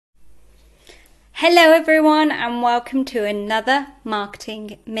Hello everyone and welcome to another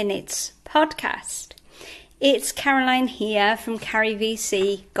Marketing Minutes podcast. It's Caroline here from Carry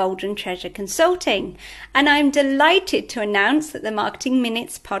VC Golden Treasure Consulting, and I'm delighted to announce that the Marketing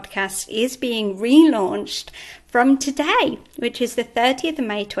Minutes podcast is being relaunched from today, which is the 30th of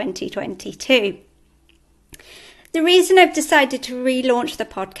May 2022. The reason I've decided to relaunch the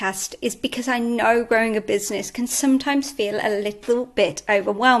podcast is because I know growing a business can sometimes feel a little bit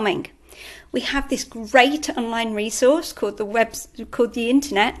overwhelming. We have this great online resource called the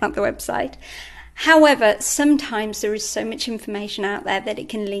internet, not the website. However, sometimes there is so much information out there that it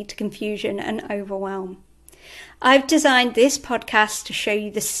can lead to confusion and overwhelm. I've designed this podcast to show you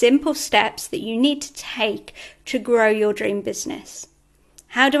the simple steps that you need to take to grow your dream business.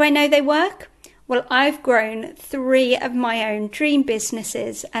 How do I know they work? Well, I've grown 3 of my own dream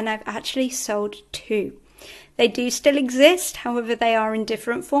businesses and I've actually sold 2. They do still exist, however they are in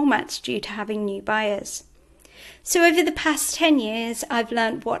different formats due to having new buyers. So over the past 10 years, I've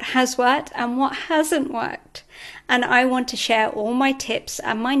learned what has worked and what hasn't worked. And I want to share all my tips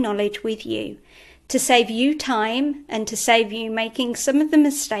and my knowledge with you to save you time and to save you making some of the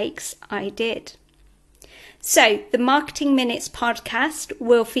mistakes I did. So the Marketing Minutes podcast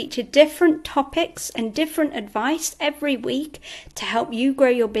will feature different topics and different advice every week to help you grow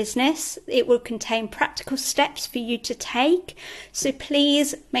your business. It will contain practical steps for you to take. So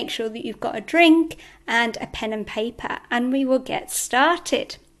please make sure that you've got a drink and a pen and paper and we will get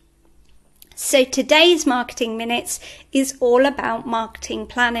started. So today's Marketing Minutes is all about marketing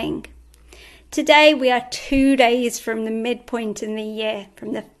planning. Today we are 2 days from the midpoint in the year,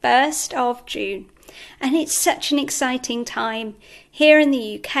 from the 1st of June. And it's such an exciting time. Here in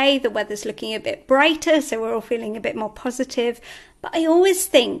the UK, the weather's looking a bit brighter, so we're all feeling a bit more positive. But I always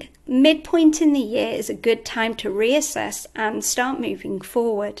think midpoint in the year is a good time to reassess and start moving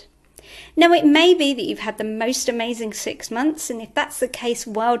forward. Now, it may be that you've had the most amazing 6 months, and if that's the case,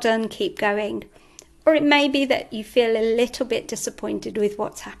 well done, keep going. Or it may be that you feel a little bit disappointed with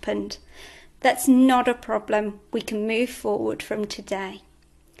what's happened. That's not a problem. We can move forward from today.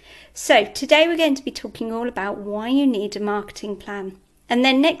 So today we're going to be talking all about why you need a marketing plan. And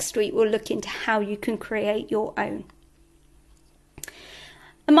then next week we'll look into how you can create your own.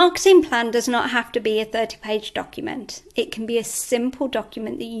 A marketing plan does not have to be a 30-page document. It can be a simple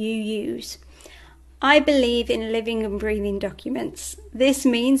document that you use. I believe in living and breathing documents. This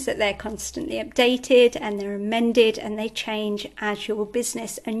means that they're constantly updated and they're amended and they change as your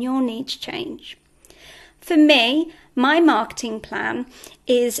business and your needs change. For me, my marketing plan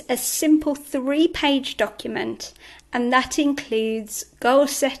is a simple 3-page document, and that includes goal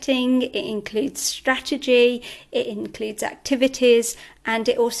setting, it includes strategy, it includes activities, and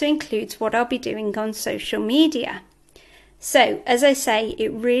it also includes what I'll be doing on social media. So, as I say,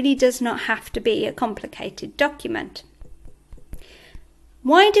 it really does not have to be a complicated document.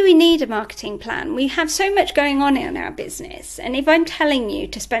 Why do we need a marketing plan? We have so much going on in our business, and if I'm telling you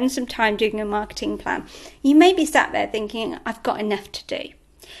to spend some time doing a marketing plan, you may be sat there thinking, I've got enough to do.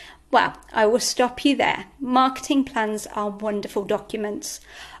 Well, I will stop you there. Marketing plans are wonderful documents.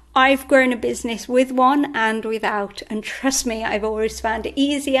 I've grown a business with one and without, and trust me, I've always found it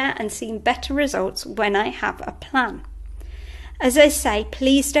easier and seen better results when I have a plan. As I say,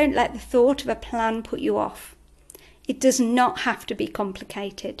 please don't let the thought of a plan put you off. It does not have to be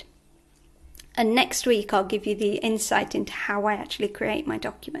complicated. And next week I'll give you the insight into how I actually create my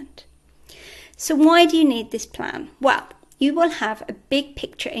document. So why do you need this plan? Well, you will have a big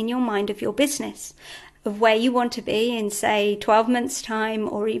picture in your mind of your business, of where you want to be in, say, 12 months'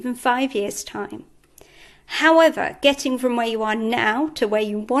 time or even 5 years' time. However, getting from where you are now to where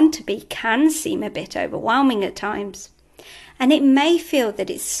you want to be can seem a bit overwhelming at times. And it may feel that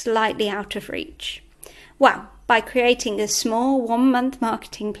it's slightly out of reach. Well, by creating a small 1-month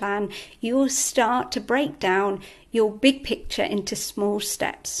marketing plan, you will start to break down your big picture into small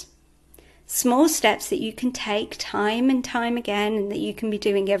steps. Small steps that you can take time and time again and that you can be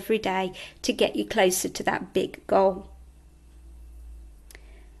doing every day to get you closer to that big goal.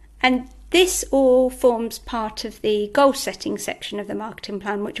 And this all forms part of the goal setting section of the marketing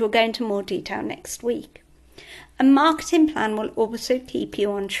plan, which we'll go into more detail next week. A marketing plan will also keep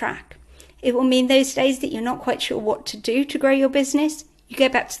you on track. It will mean those days that you're not quite sure what to do to grow your business, you go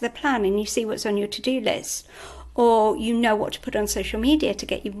back to the plan and you see what's on your to-do list. Or you know what to put on social media to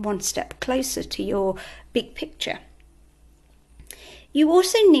get you one step closer to your big picture. You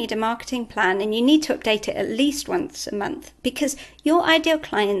also need a marketing plan, and you need to update it at least once a month because your ideal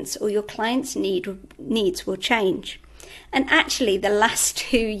clients or your clients' needs will change. And actually the last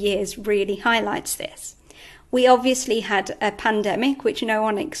 2 years really highlights this. We obviously had a pandemic which no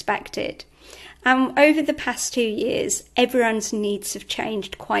one expected. Over the past 2 years, everyone's needs have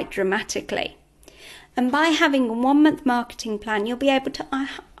changed quite dramatically. And by having a 1-month marketing plan, you'll be able to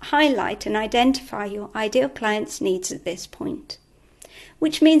highlight and identify your ideal client's needs at this point,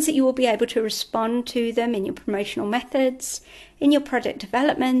 which means that you will be able to respond to them in your promotional methods, in your product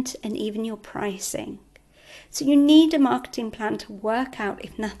development, and even your pricing. So you need a marketing plan to work out,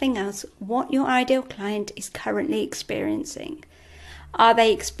 if nothing else, what your ideal client is currently experiencing. Are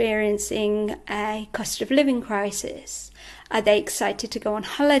they experiencing a cost of living crisis? Are they excited to go on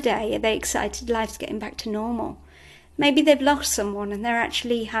holiday? Are they excited life's getting back to normal? Maybe they've lost someone and they're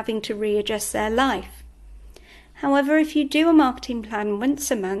actually having to readjust their life. However, if you do a marketing plan once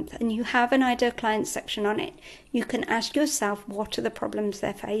a month and you have an ideal client section on it, you can ask yourself, what are the problems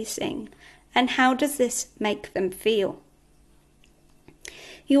they're facing and how does this make them feel?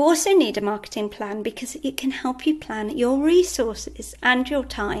 You also need a marketing plan because it can help you plan your resources and your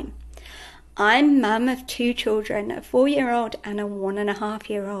time. I'm mum of 2 children, a 4-year-old and a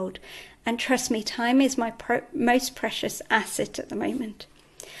 1.5-year-old. And trust me, time is my most precious asset at the moment.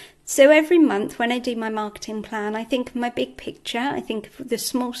 So every month when I do my marketing plan, I think of my big picture, I think of the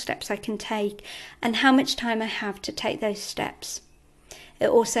small steps I can take and how much time I have to take those steps. It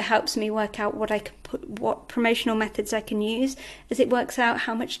also helps me work out what promotional methods I can use, as it works out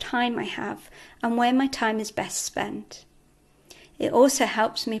how much time I have and where my time is best spent. It also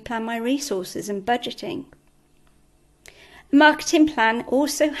helps me plan my resources and budgeting. A marketing plan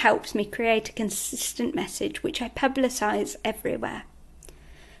also helps me create a consistent message which I publicise everywhere.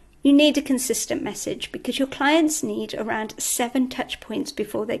 You need a consistent message because your clients need around 7 touch points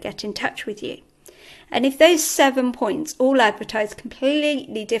before they get in touch with you. And if those 7 points all advertise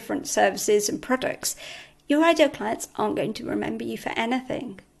completely different services and products, your ideal clients aren't going to remember you for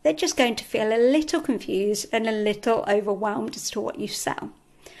anything. They're just going to feel a little confused and a little overwhelmed as to what you sell.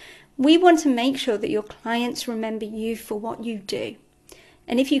 We want to make sure that your clients remember you for what you do.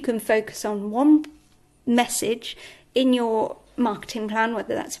 And if you can focus on one message in your marketing plan,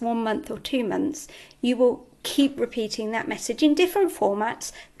 whether that's 1 month or 2 months, you will keep repeating that message in different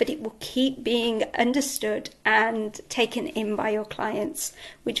formats, but it will keep being understood and taken in by your clients,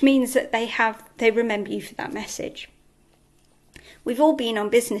 which means that they remember you for that message. We've all been on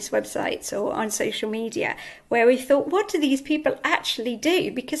business websites or on social media where we thought, what do these people actually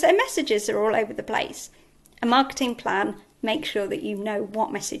do? Because their messages are all over the place. A marketing plan makes sure that you know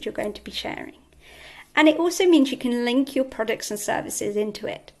what message you're going to be sharing. And it also means you can link your products and services into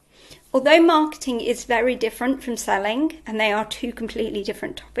it. Although marketing is very different from selling, and they are 2 completely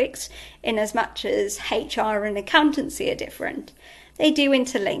different topics, in as much as HR and accountancy are different, they do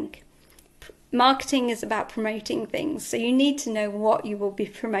interlink. Marketing is about promoting things, so you need to know what you will be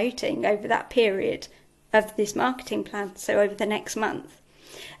promoting over that period of this marketing plan, so over the next month.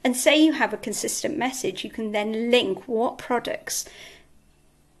 And say you have a consistent message, you can then link what products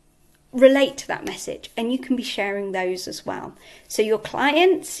relate to that message, and you can be sharing those as well. So your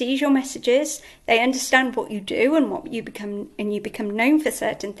client sees your messages, they understand what you do and what you become, and you become known for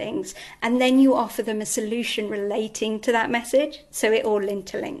certain things, and then you offer them a solution relating to that message, so it all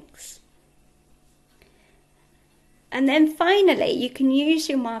interlinks. And then finally, you can use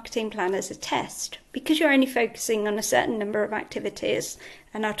your marketing plan as a test. Because you're only focusing on a certain number of activities,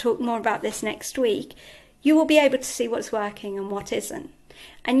 and I'll talk more about this next week, you will be able to see what's working and what isn't.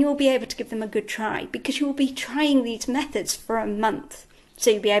 And you'll be able to give them a good try because you will be trying these methods for a month. So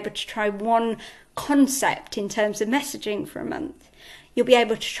you'll be able to try one concept in terms of messaging for a month. You'll be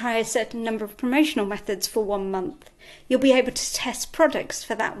able to try a certain number of promotional methods for 1 month. You'll be able to test products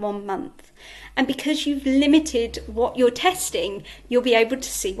for that 1 month. And because you've limited what you're testing, you'll be able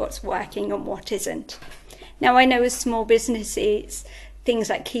to see what's working and what isn't. Now, I know as small businesses, things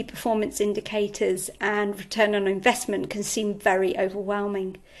like key performance indicators and return on investment can seem very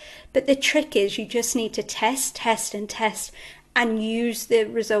overwhelming. But the trick is you just need to test and use the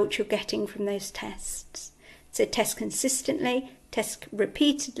results you're getting from those tests. So test consistently, test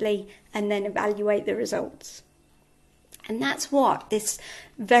repeatedly, and then evaluate the results. And that's what this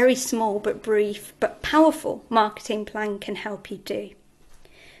very small but brief but powerful marketing plan can help you do.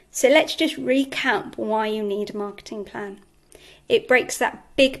 So let's just recap why you need a marketing plan. It breaks that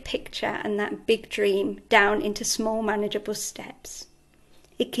big picture and that big dream down into small manageable steps.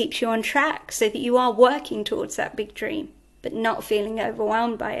 It keeps you on track so that you are working towards that big dream, but not feeling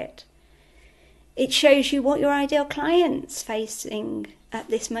overwhelmed by it. It shows you what your ideal client's facing at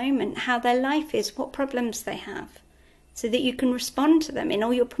this moment, how their life is, what problems they have, so that you can respond to them in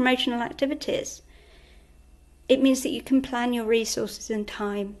all your promotional activities. It means that you can plan your resources and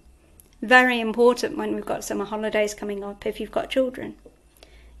time. Very important when we've got summer holidays coming up if you've got children.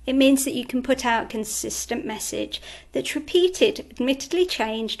 It means that you can put out a consistent message that's repeated, admittedly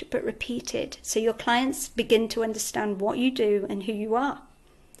changed, but repeated, so your clients begin to understand what you do and who you are.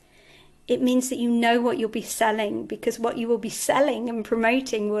 It means that you know what you'll be selling, because what you will be selling and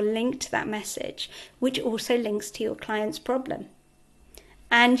promoting will link to that message, which also links to your client's problem.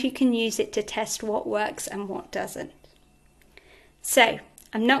 And you can use it to test what works and what doesn't. So,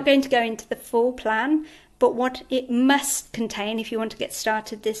 I'm not going to go into the full plan, but what it must contain if you want to get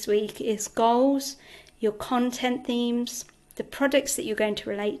started this week is goals, your content themes, the products that you're going to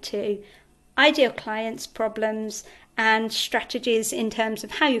relate to, ideal clients' problems, and strategies in terms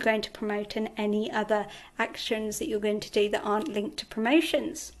of how you're going to promote and any other actions that you're going to do that aren't linked to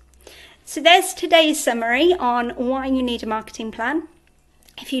promotions. So there's today's summary on why you need a marketing plan.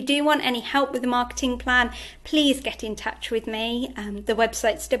 If you do want any help with the marketing plan, please get in touch with me. The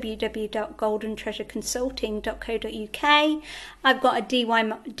website's www.goldentreasureconsulting.co.uk. I've got a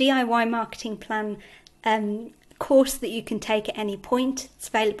DIY marketing plan course that you can take at any point. It's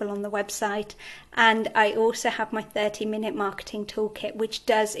available on the website. And I also have my 30-minute marketing toolkit, which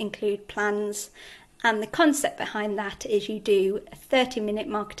does include plans. And the concept behind that is you do a 30-minute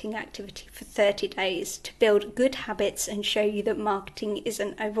marketing activity for 30 days to build good habits and show you that marketing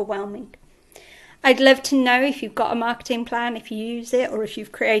isn't overwhelming. I'd love to know if you've got a marketing plan, if you use it, or if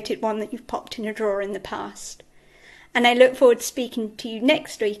you've created one that you've popped in a drawer in the past. And I look forward to speaking to you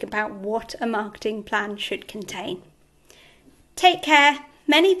next week about what a marketing plan should contain. Take care.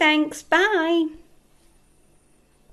 Many thanks. Bye.